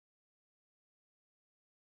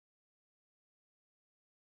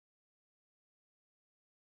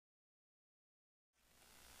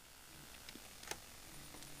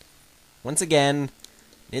Once again,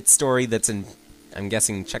 Knytt story that's in, I'm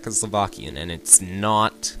guessing, Czechoslovakian, and it's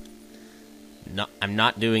not... I'm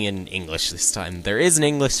not doing it in English this time. There is an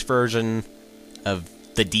English version of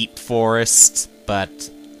The Deep Forest, but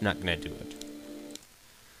I'm not gonna do it.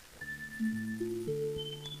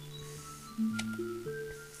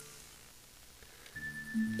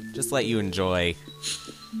 Just let you enjoy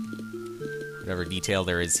whatever detail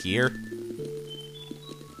there is here.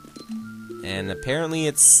 And apparently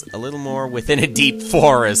it's a little more within a deep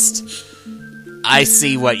forest. I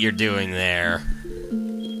see what you're doing there.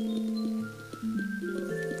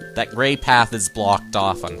 That gray path is blocked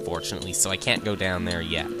off, unfortunately, so I can't go down there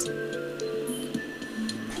yet.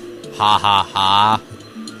 Ha ha ha.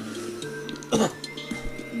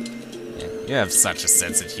 Yeah, you have such a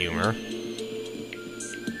sense of humor.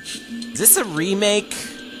 Is this a remake?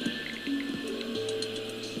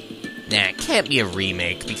 Nah, it can't be a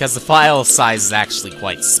remake, because the file size is actually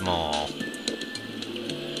quite small.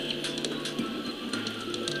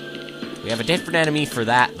 We have a different enemy for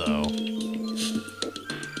that, though.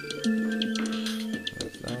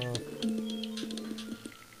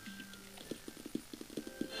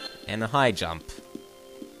 And a high jump.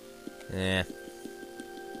 Eh.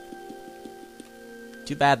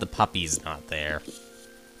 Too bad the puppy's not there.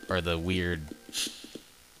 Or the weird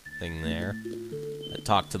thing there. That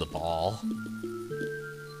talked to the ball.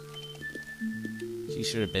 She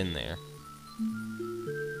should have been there.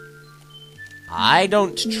 I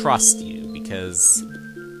don't trust you, because...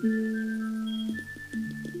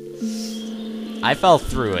 I fell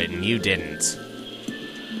through it and you didn't.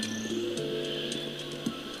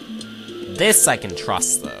 This I can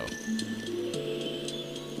trust, though.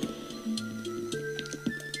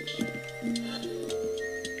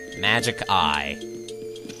 Magic Eye.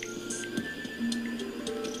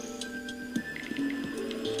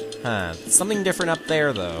 Huh, something different up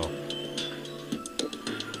there, though.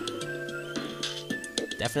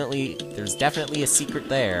 There's definitely a secret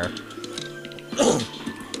there.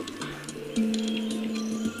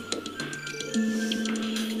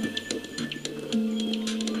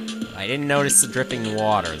 I didn't notice the dripping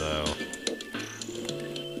water, though.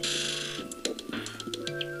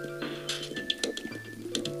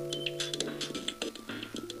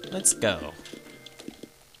 Let's go.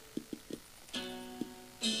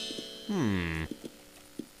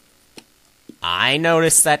 I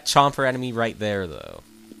noticed that chomper enemy right there, though.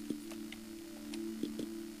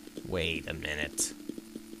 Wait a minute.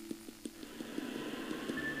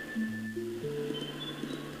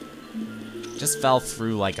 Just fell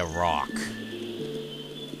through like a rock.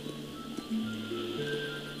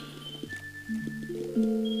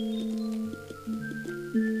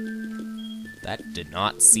 That did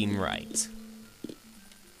not seem right.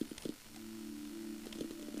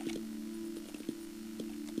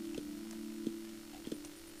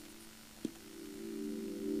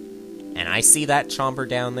 And I see that chomper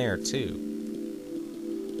down there, too.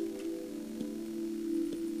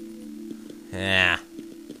 Yeah.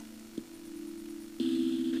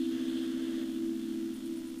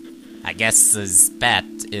 I guess his bet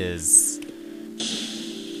is...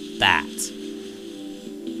 that.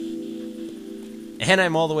 And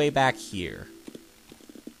I'm all the way back here.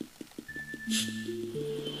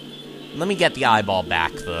 Let me get the eyeball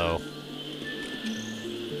back, though.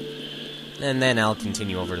 And then I'll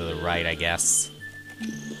continue over to the right, I guess.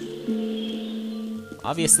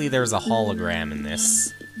 Obviously, there's a hologram in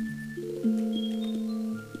this.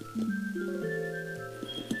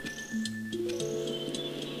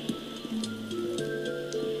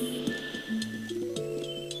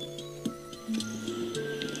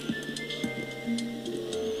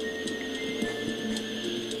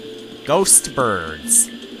 Ghost birds.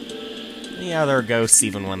 Yeah, there are ghosts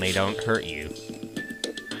even when they don't hurt you.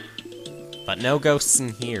 But no ghosts in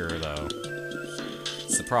here, though.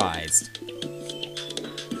 Surprised.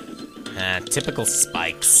 Typical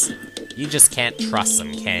spikes. You just can't trust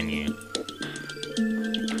them, can you?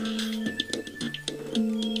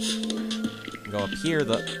 Go up here,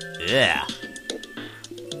 yeah.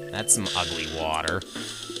 That's some ugly water.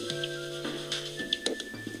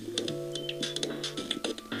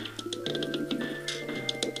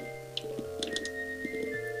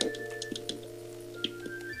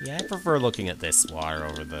 Yeah, I prefer looking at this water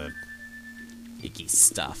over the icky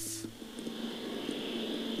stuff.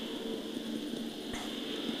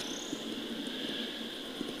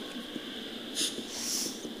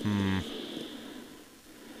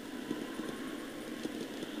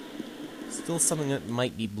 Still something that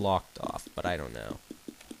might be blocked off, but I don't know.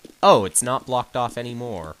 Oh, it's not blocked off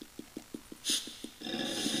anymore.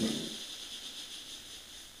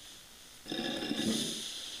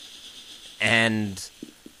 And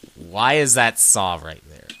why is that saw right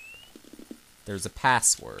there? There's a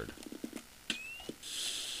password.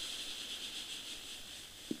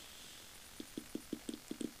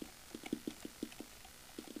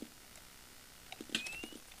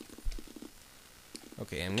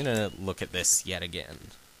 Okay, I'm gonna look at this yet again.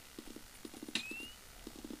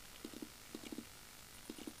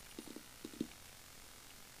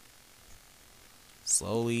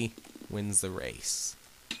 Slowly wins the race.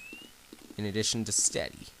 In addition to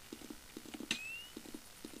steady.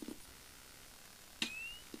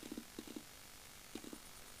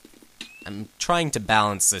 I'm trying to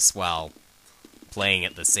balance this while playing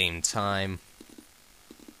at the same time.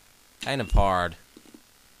 Kind of hard.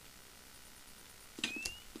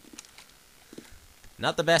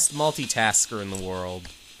 Not the best multitasker in the world.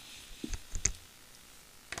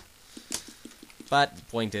 But the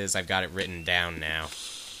point is, I've got it written down now.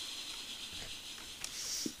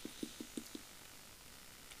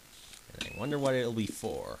 And I wonder what it'll be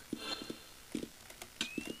for.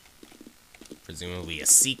 Presumably a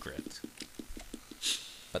secret.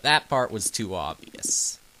 But that part was too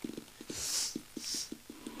obvious.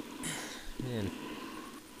 Man.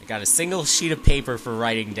 I got a single sheet of paper for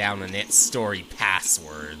writing down the Knytt story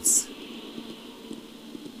passwords.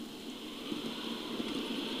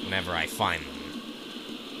 Whenever I find them.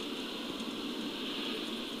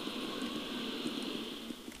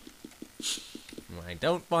 When I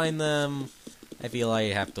don't find them, I feel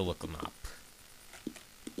I have to look them up.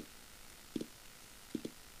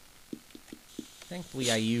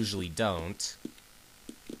 Thankfully, I usually don't.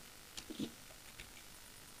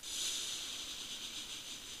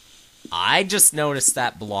 I just noticed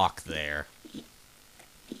that block there.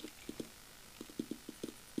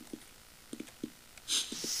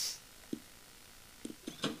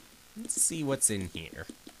 Let's see what's in here.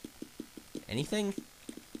 Anything?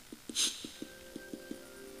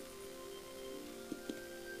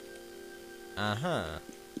 Uh-huh.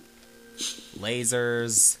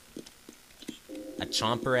 Lasers. A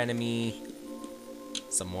chomper enemy.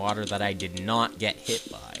 Some water that I did not get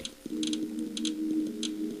hit by.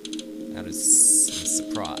 That is some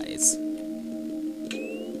surprise.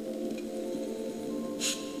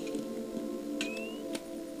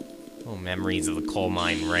 Oh, memories of the coal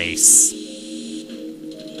mine race.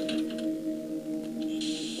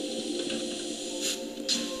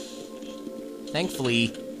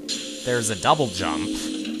 Thankfully, there's a double jump.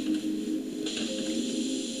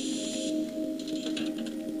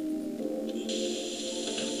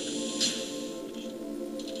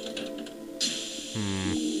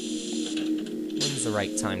 When's the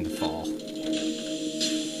right time to fall?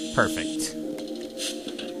 Perfect.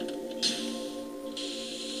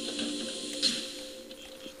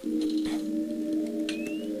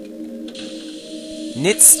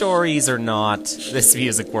 Knytt stories or not, this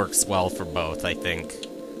music works well for both, I think.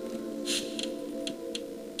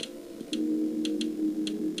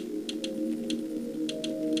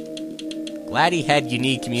 Glad he had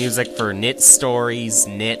unique music for Knytt stories,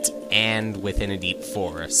 Knytt, and Within a Deep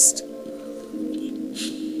Forest.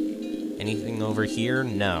 Anything over here?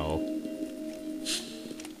 No.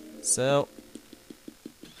 So,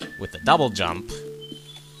 with the double jump,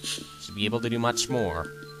 should be able to do much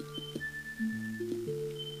more.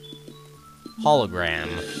 Hologram.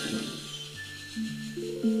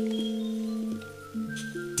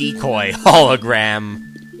 Decoy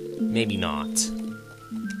hologram. Maybe not.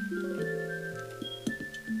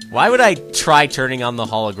 Why would I try turning on the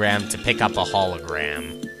hologram to pick up a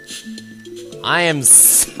hologram? I am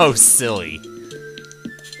so silly.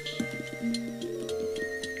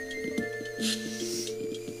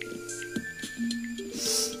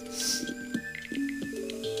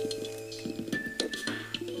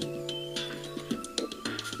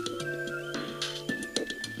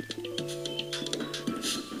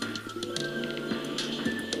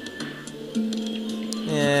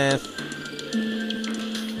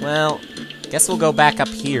 Well, guess we'll go back up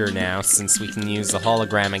here now, since we can use the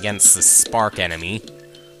hologram against the spark enemy.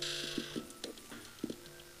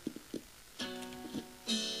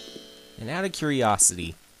 And out of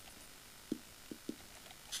curiosity...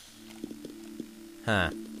 Huh.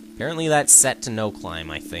 Apparently that's set to no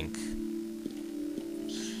climb, I think.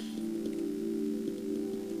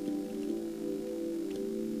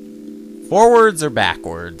 Forwards or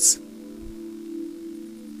backwards?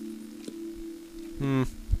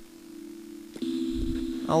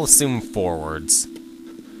 I'll assume forwards.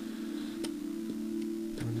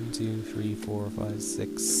 1, 2, 3, 4, 5,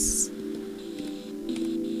 6.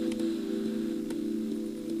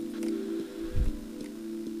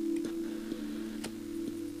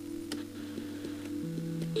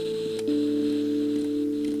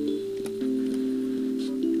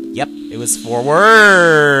 Yep, it was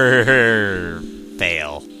forward.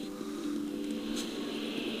 Fail.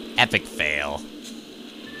 Epic fail.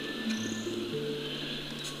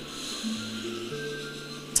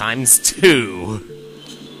 ×2.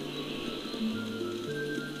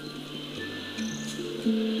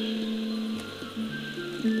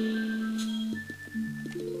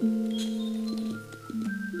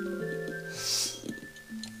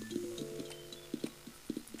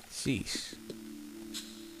 Sheesh.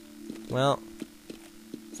 Well,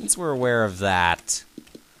 since we're aware of that...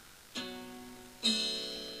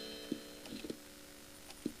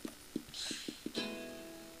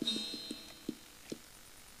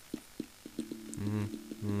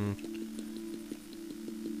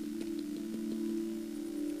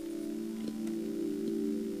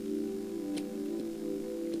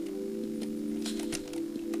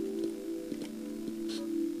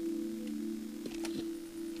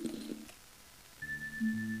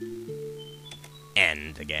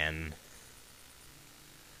 End again.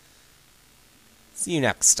 See you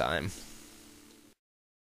next time.